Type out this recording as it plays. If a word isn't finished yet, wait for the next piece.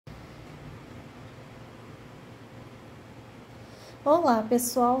Olá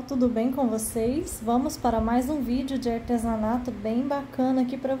pessoal, tudo bem com vocês? Vamos para mais um vídeo de artesanato bem bacana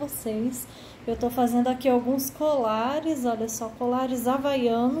aqui para vocês. Eu tô fazendo aqui alguns colares, olha só, colares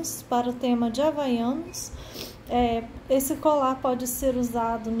havaianos para o tema de havaianos. Esse colar pode ser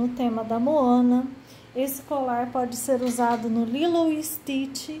usado no tema da Moana, esse colar pode ser usado no Lilo e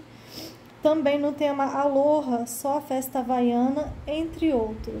Stitch, também no tema Aloha, só a festa havaiana, entre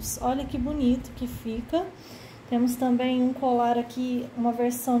outros. Olha que bonito que fica. Temos também um colar aqui, uma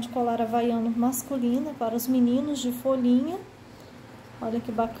versão de colar havaiano masculina para os meninos de folhinha. Olha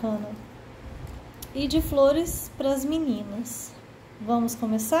que bacana. E de flores para as meninas. Vamos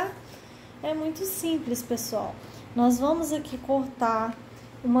começar? É muito simples, pessoal. Nós vamos aqui cortar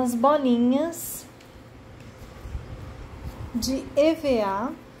umas bolinhas de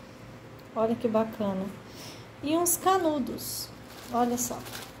EVA. Olha que bacana. E uns canudos. Olha só.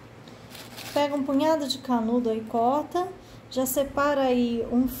 Pega um punhado de canudo aí, corta, já separa aí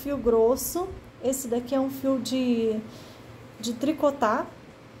um fio grosso. Esse daqui é um fio de tricotar,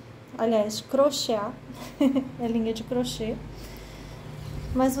 aliás, de crochêar, é linha de crochê.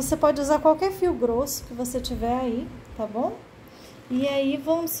 Mas você pode usar qualquer fio grosso que você tiver aí, tá bom? E aí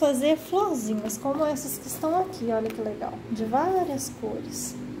vamos fazer florzinhas, como essas que estão aqui, olha que legal, de várias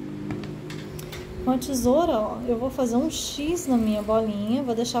cores. Com a tesoura, ó, eu vou fazer um X na minha bolinha,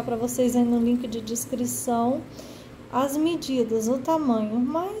 vou deixar para vocês aí no link de descrição as medidas, o tamanho,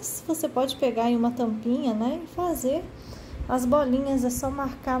 mas você pode pegar aí uma tampinha, né, e fazer as bolinhas, é só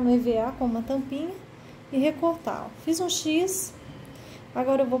marcar no EVA com uma tampinha e recortar, ó. Fiz um X,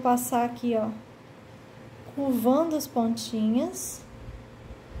 agora eu vou passar aqui, ó, curvando as pontinhas.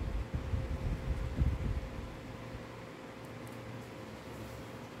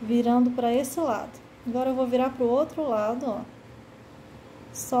 Virando para esse lado. Agora eu vou virar para o outro lado, ó.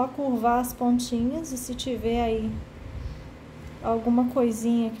 Só curvar as pontinhas e se tiver aí alguma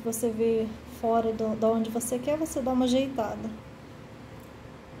coisinha que você vê fora de onde você quer, você dá uma ajeitada.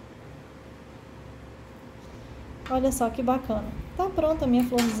 Olha só que bacana. Tá pronta a minha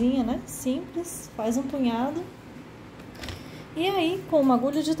florzinha, né? Simples, faz um punhado. E aí, com uma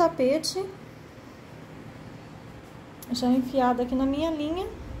agulha de tapete, já enfiada aqui na minha linha,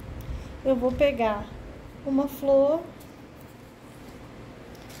 eu vou pegar uma flor,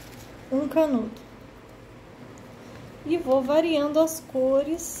 um canudo e vou variando as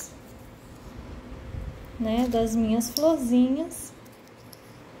cores, né, das minhas florzinhas.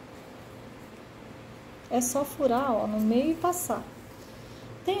 É só furar, ó, no meio e passar.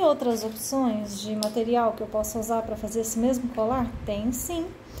 Tem outras opções de material que eu possa usar para fazer esse mesmo colar? Tem sim.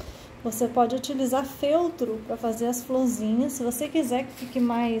 Você pode utilizar feltro para fazer as florzinhas, se você quiser que fique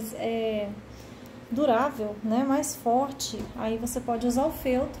mais durável, né, mais forte, aí você pode usar o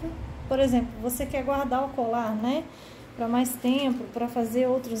feltro. Por exemplo, você quer guardar o colar, né, para mais tempo, para fazer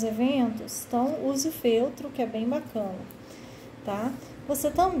outros eventos, então use o feltro, que é bem bacana, tá? Você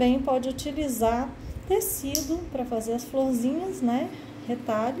também pode utilizar tecido para fazer as florzinhas, né,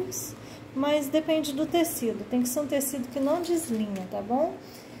 retalhos, mas depende do tecido, tem que ser um tecido que não deslinha, tá bom?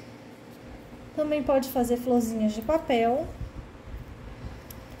 Também pode fazer florzinhas de papel,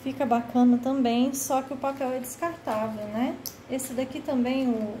 fica bacana também, só que o papel é descartável, né? Esse daqui também,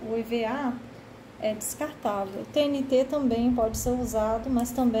 o EVA, é descartável. O TNT também pode ser usado,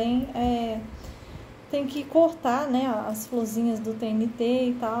 mas também tem que cortar, né, as florzinhas do TNT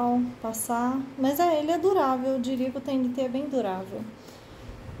e tal, passar. Mas ele é durável, eu diria que o TNT é bem durável.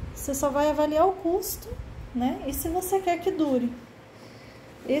 Você só vai avaliar o custo, né? E se você quer que dure.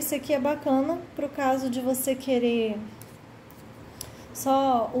 Esse aqui é bacana para o caso de você querer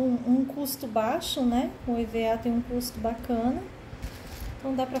só um custo baixo, né? O EVA tem um custo bacana,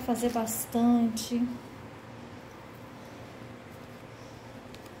 então dá para fazer bastante.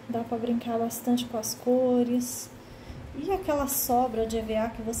 Dá para brincar bastante com as cores. E aquela sobra de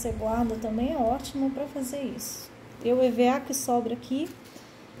EVA que você guarda também é ótimo para fazer isso. O EVA que sobra aqui,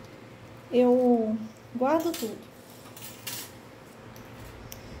 eu guardo tudo.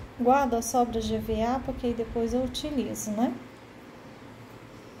 Guardo as sobras de EVA, porque aí depois eu utilizo, né?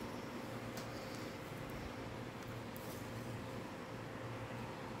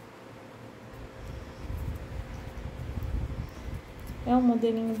 É um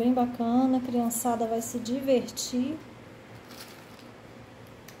modelinho bem bacana, a criançada vai se divertir.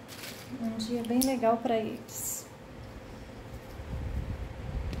 Um dia bem legal para eles.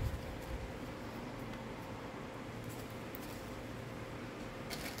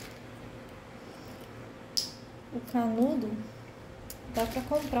 O canudo, dá para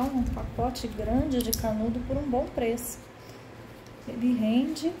comprar um pacote grande de canudo por um bom preço. Ele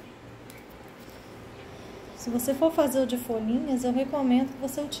rende Se você for fazer o de folhinhas, eu recomendo que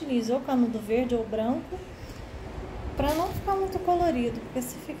você utilize ou canudo verde ou branco, para não ficar muito colorido, porque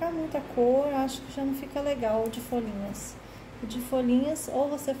se ficar muita cor, acho que já não fica legal o de folhinhas. O de folhinhas, ou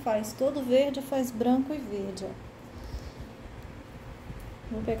você faz todo verde ou faz branco e verde, ó.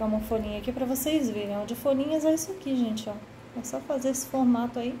 Vou pegar uma folhinha aqui para vocês verem, ó. O de folhinhas é isso aqui, gente, ó. É só fazer esse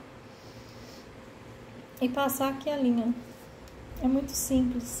formato aí e passar aqui a linha. É muito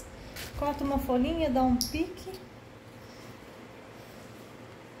simples. Corta uma folhinha, dá um pique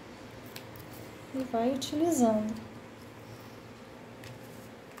e vai utilizando.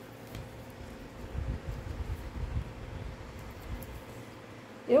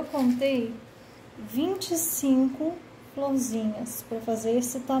 Eu contei 25 florzinhas para fazer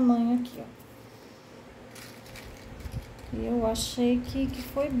esse tamanho aqui, ó. E eu achei que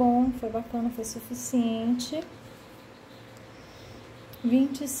foi bom, foi bacana, foi suficiente.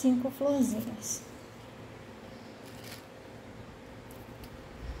 25 florzinhas.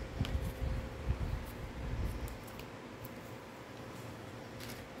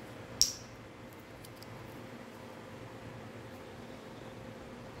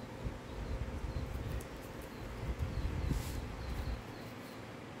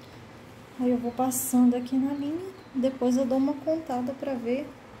 Aí eu vou passando aqui na linha, depois eu dou uma contada para ver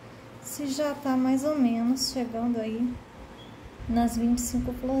se já tá mais ou menos chegando aí nas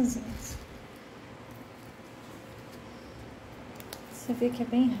 25 florzinhas. Você vê que é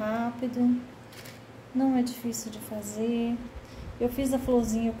bem rápido, não é difícil de fazer. Eu fiz a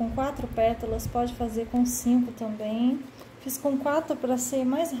florzinha com 4 pétalas, pode fazer com 5 também. Fiz com 4 para ser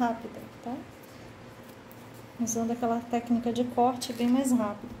mais rápida, tá? Usando aquela técnica de corte bem mais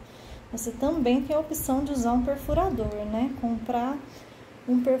rápido. Você também tem a opção de usar um perfurador, né? Comprar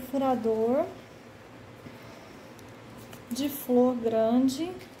um perfurador de flor grande,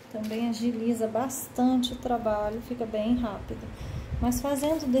 também agiliza bastante o trabalho, fica bem rápido. Mas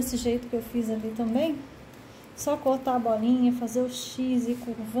fazendo desse jeito que eu fiz ali também, só cortar a bolinha, fazer o X e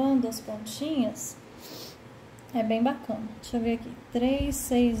curvando as pontinhas, é bem bacana. Deixa eu ver aqui, 3,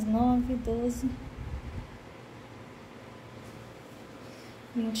 6, 9, 12...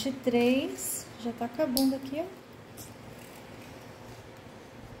 23, já tá acabando aqui, ó.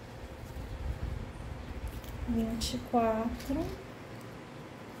 24,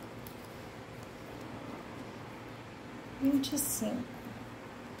 25.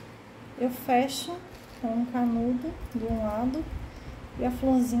 Eu fecho com um canudo de um lado e a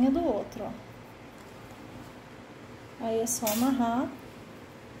florzinha do outro, ó. Aí é só amarrar.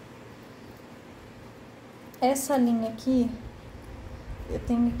 Essa linha aqui, eu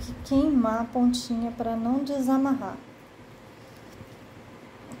tenho que queimar a pontinha para não desamarrar.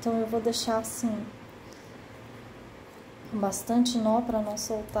 Então, eu vou deixar assim, com bastante nó para não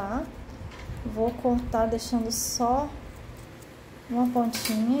soltar. Vou cortar deixando só uma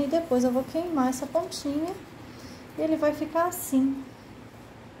pontinha e depois eu vou queimar essa pontinha e ele vai ficar assim.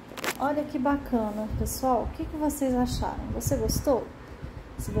 Olha que bacana, pessoal. O que vocês acharam? Você gostou?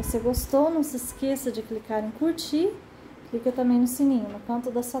 Se você gostou, não se esqueça de clicar em curtir. Clica também no sininho no canto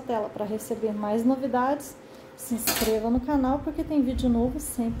da sua tela para receber mais novidades. Se inscreva no canal porque tem vídeo novo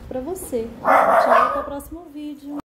sempre para você. Tchau, até o próximo vídeo.